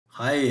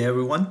Hi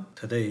everyone,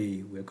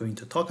 today we're going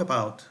to talk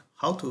about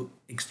how to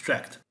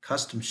extract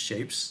custom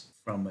shapes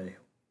from a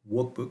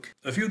workbook.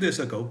 A few days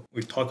ago,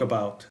 we talked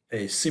about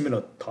a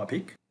similar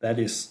topic, that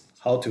is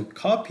how to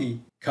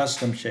copy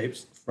custom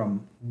shapes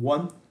from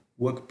one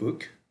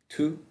workbook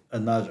to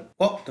another.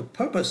 Well, the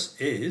purpose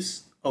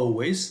is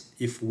always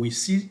if we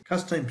see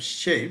custom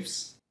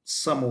shapes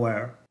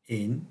somewhere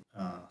in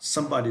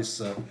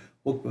somebody's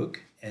workbook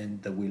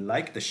and we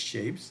like the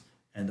shapes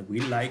and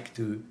we like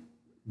to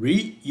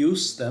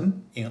reuse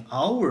them in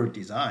our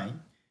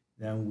design,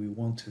 then we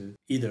want to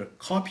either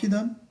copy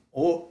them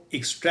or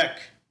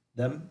extract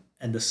them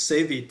and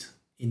save it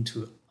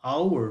into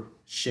our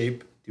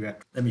shape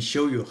directory. Let me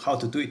show you how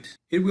to do it.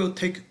 It will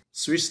take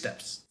 3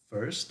 steps.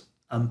 First,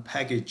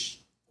 unpackage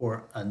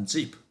or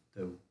unzip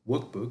the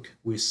workbook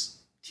with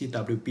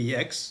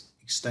TWBX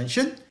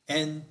extension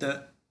and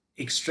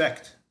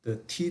extract the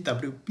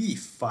TWB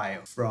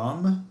file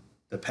from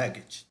the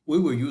package. We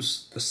will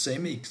use the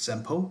same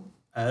example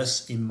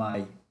as in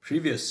my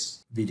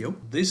previous video.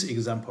 This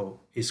example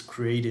is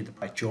created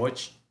by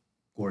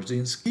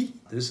Gorczynski.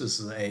 This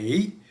is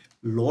a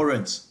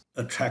Lorentz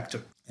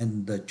attractor,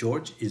 and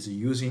George is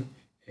using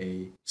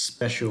a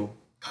special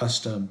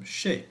custom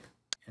shape,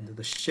 and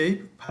the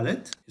shape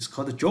palette is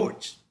called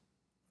George.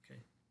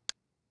 Okay,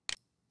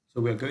 so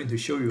we are going to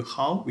show you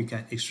how we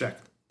can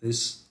extract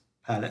this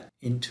palette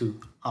into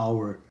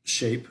our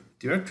shape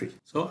directory.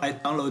 So I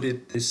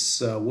downloaded this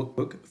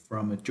workbook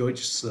from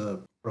George's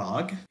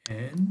blog,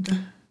 and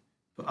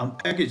to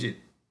unpackage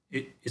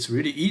it's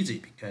really easy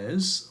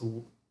because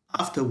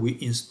after we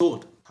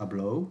installed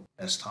Tableau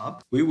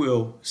desktop, we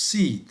will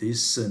see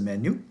this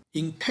menu.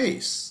 In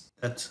case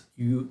that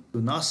you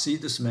do not see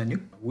this menu,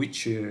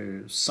 which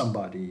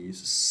somebody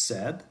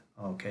said,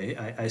 okay,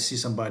 I see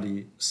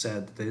somebody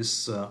said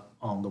this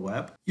on the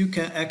web, you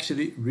can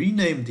actually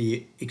rename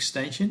the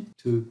extension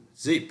to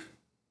zip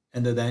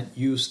and then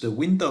use the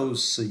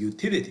Windows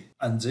utility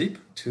unzip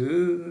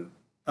to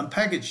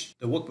unpackage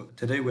the workbook.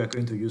 Today we are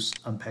going to use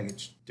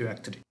unpackage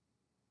directly.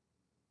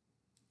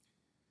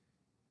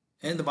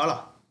 And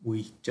voila,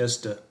 we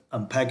just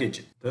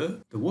unpackage the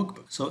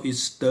workbook. So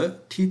it's the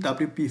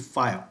TWB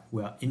file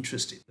we are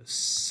interested in. The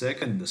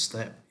second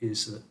step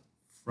is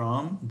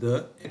from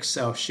the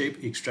Excel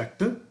shape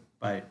extractor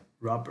by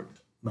Robert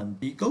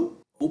Mondigo.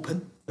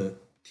 Open the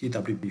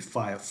TWB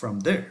file from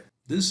there.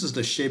 This is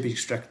the shape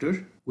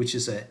extractor, which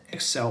is an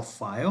Excel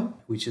file,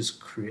 which is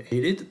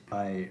created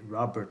by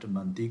Robert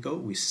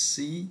Mondigo. We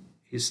see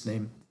his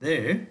name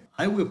there.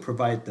 I will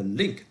provide the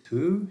link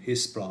to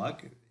his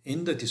blog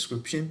in the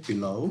description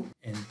below,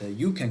 and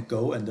you can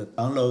go and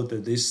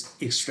download this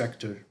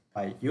extractor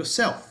by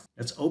yourself.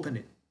 Let's open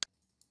it.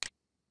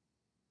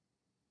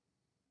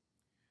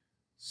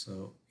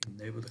 So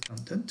enable the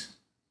content,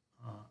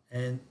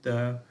 and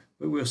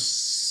we will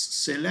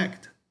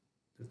select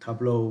the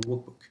Tableau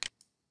workbook.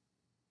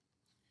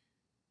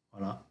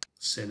 Voila,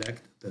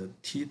 select the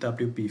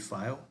TWB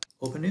file,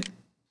 open it.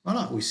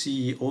 Voila, we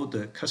see all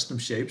the custom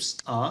shapes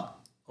are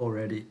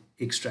already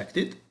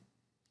extracted.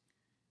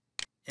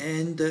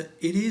 And it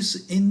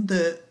is in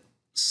the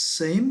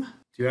same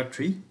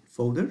directory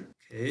folder.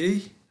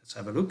 Okay, let's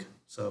have a look.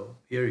 So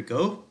here we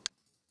go.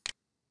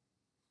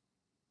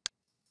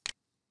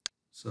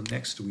 So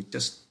next we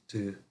just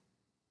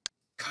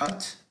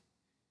cut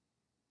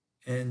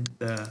and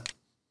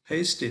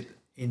paste it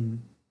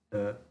in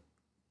the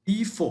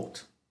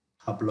default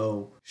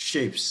Tableau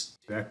shapes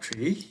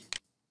directory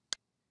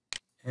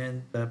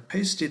and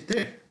paste it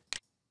there.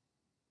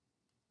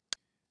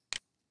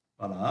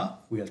 Voila,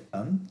 we are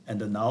done.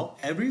 And now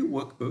every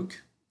workbook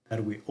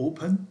that we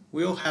open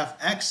will have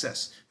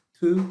access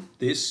to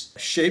this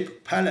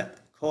shape palette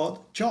called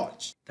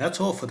George.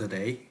 That's all for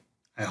today.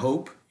 I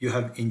hope you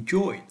have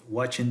enjoyed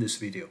watching this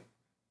video.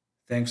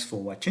 Thanks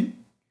for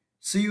watching.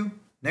 See you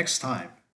next time.